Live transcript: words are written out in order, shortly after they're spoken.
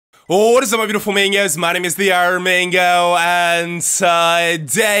Oh, what is up, my beautiful mangoes? My name is Theory Mango, and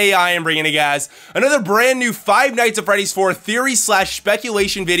today I am bringing you guys another brand new Five Nights at Freddy's 4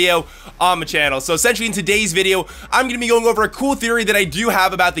 theory/speculation video on my channel. So essentially in today's video, I'm going to be going over a cool theory that I do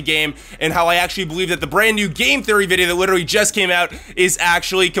have about the game and how I actually believe that the brand new game theory video that literally just came out is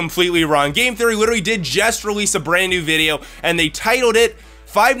actually completely wrong. Game Theory literally did just release a brand new video and they titled it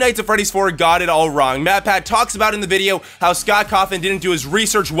Five Nights at Freddy's 4 got it all wrong. MatPat talks about in the video how Scott Cawthon didn't do his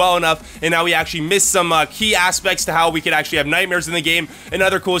research well enough and how he actually missed some key aspects to how we could actually have nightmares in the game and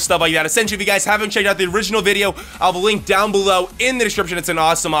other cool stuff like that. Essentially, if you guys haven't checked out the original video, I'll have a link down below in the description. It's an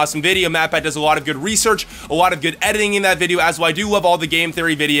awesome video. MatPat does a lot of good research, a lot of good editing in that video, as well. I do love all the game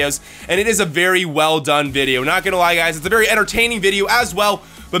theory videos, and it is a very well done video. Not gonna lie, guys, it's a very entertaining video as well.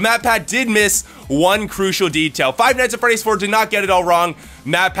 But MatPat did miss one crucial detail. Five Nights at Freddy's 4 did not get it all wrong.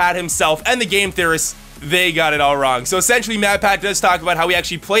 MatPat himself and the game theorists, they got it all wrong. So essentially, MatPat does talk about how we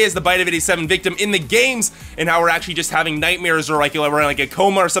actually play as the Bite of 87 victim in the games and how we're actually just having nightmares or like we're in like a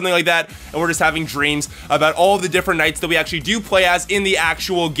coma or something like that, and we're just having dreams about all the different nights that we actually do play as in the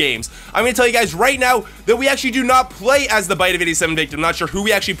actual games. I'm going to tell you guys right now that we actually do not play as the Bite of 87 victim. I'm not sure who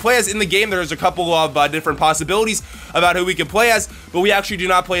we actually play as in the game. There's a couple of different possibilities about who we could play as, but we actually do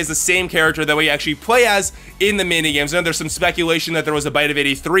not play as the same character that we actually play as in the minigames. I know there's some speculation that there was a Bite of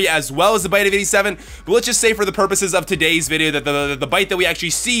 83 as well as the Bite of 87, but let's just say for the purposes of today's video that the bite that we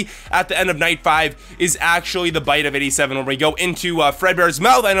actually see at the end of night 5 is actually the Bite of 87 when we go into Fredbear's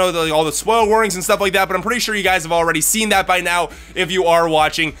mouth. I know all the spoiler warnings and stuff like that, but I'm pretty sure you guys have already seen that by now if you are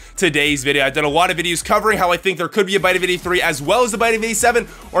watching today's video. I've done a lot of videos covering how I think there could be a Bite of 83 as well as the Bite of 87,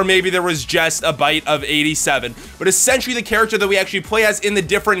 or maybe there was just a Bite of 87. But essentially the character that we actually play as in the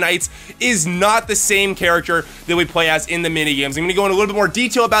different nights is not the same character that we play as in the minigames. I'm going to go into a little bit more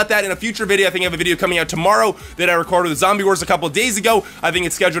detail about that in a future video. I think I have a video coming out tomorrow that I recorded with Zombie Wars a couple of days ago. I think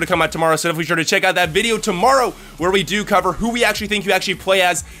it's scheduled to come out tomorrow, so definitely sure to check out that video tomorrow where we do cover who we actually think you actually play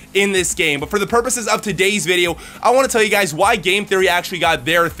as in this game. But for the purposes of today's video, I want to tell you guys why Game Theory actually got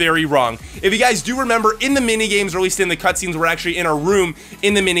their theory wrong. If you guys do remember, in the minigames, or at least in the cutscenes, we're actually in our room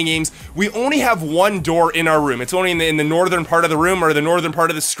in the minigames, we only have one door in our room. It's only in the northern part of the room, or the northern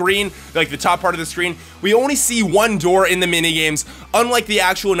part of the screen, like the top part of the screen. We only see one door in the minigames, unlike the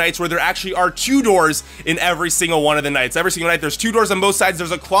actual nights where there actually are two doors in every single one of the nights. Every single night, there's two doors on both sides.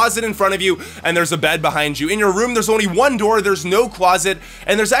 There's a closet in front of you, and there's a bed behind you. In your room, there's only one door, there's no closet,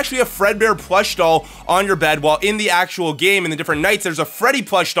 and there's actually a Fredbear plush doll on your bed, while in the actual game, in the different nights, there's a Freddy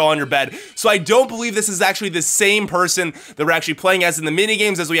plush doll on your bed. So I don't believe this is actually the same person that we're actually playing as in the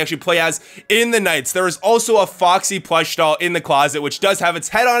minigames as we actually play as in the nights. There is also a Foxy plush doll in the closet, which does have its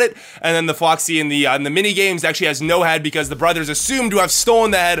head on it, and then the Foxy in the minigames actually has no head because the brothers assumed to have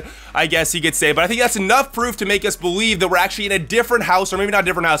stolen the head, I guess you could say. But I think that's enough proof to make us believe that we're actually in a different house, or maybe not a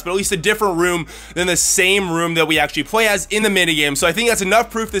different house, but at least a different room than the same room that we actually play as in the minigame. So I think that's enough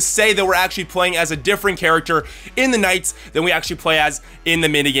proof to say that we're actually playing as a different character in the nights than we actually play as in the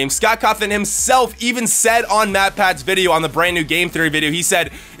minigame. Scott Cawthon himself even said on MatPat's video, on the brand new Game Theory video, he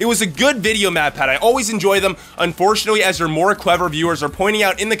said, "It was a good video, MatPat. I always enjoy them. Unfortunately, as your more clever viewers are pointing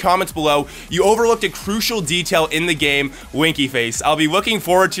out in the comments below, you overlooked a crucial detail in the game, winky face. I'll be looking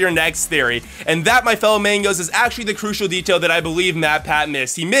forward to your next theory." And that, my fellow mangoes, is actually the crucial detail that I believe MatPat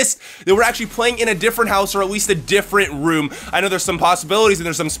missed. He missed that we're actually playing in a different house, or at least a different room. I know there's some possibilities and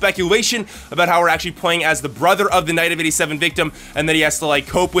there's some speculation about how we're actually playing as the brother of the Night of 87 victim, and that he has to like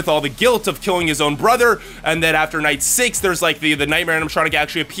cope with all the guilt of killing his own brother, and that after night 6 there's like the nightmare animatronic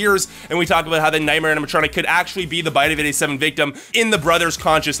actually appears, and we talk about how the nightmare animatronic could actually be the Bite of 87 victim in the brother's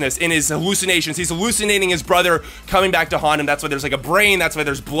consciousness, in his hallucinations. He's hallucinating his brother coming back to haunt him. That's why there's like a brain, that's why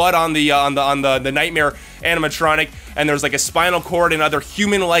there's blood on the nightmare animatronic, and there's like a spinal cord and other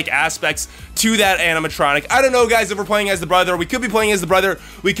human-like aspects to that animatronic. I don't know, guys, if we're playing as the brother. We could be playing as the brother.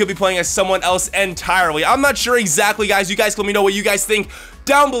 We could be playing as someone else entirely. I'm not sure exactly, guys. You guys let me know what you guys think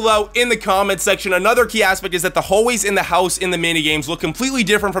down below in the comments section. Another key aspect is that the hallways in the house in the minigames look completely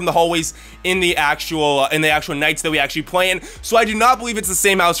different from the hallways in the actual nights that we actually play in. So I do not believe it's the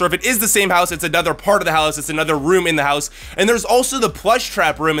same house, or if it is the same house, it's another part of the house. It's another room in the house. And there's also the plush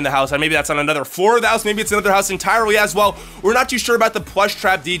trap room in the house, and maybe that's on another floor of the house. Maybe it's another house entirely as well. We're not too sure about the plush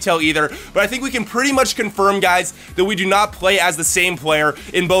trap detail either, but I think we can pretty much confirm, guys, that we do not play as the same player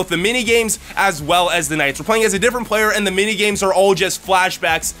in both the minigames as well as the nights. We're playing as a different player, and the minigames are all just flashbacks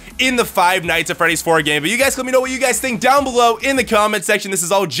flashbacks in the Five Nights at Freddy's 4 game. But you guys let me know what you guys think down below in the comment section. This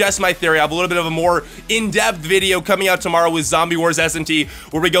is all just my theory. I have a little bit of a more in-depth video coming out tomorrow with Zombie Wars SMT,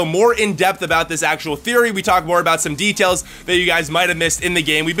 where we go more in-depth about this actual theory. We talk more about some details that you guys might have missed in the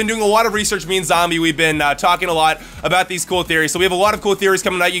game. We've been doing a lot of research, me and Zombie. We've been talking a lot about these cool theories. So we have a lot of cool theories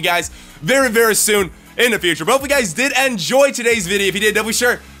coming at you guys very, very soon in the future. But hopefully you guys did enjoy today's video. If you did, be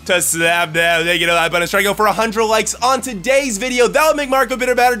sure to slap that like button. Try to go for 100 likes on today's video. That would make Marco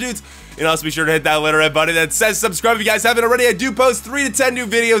bitter better, dudes. And also be sure to hit that little red button that says subscribe if you guys haven't already. I do post 3 to 10 new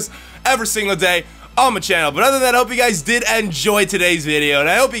videos every single day on my channel. But other than that, I hope you guys did enjoy today's video, and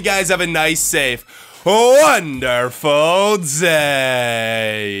I hope you guys have a nice, safe, wonderful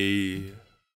day.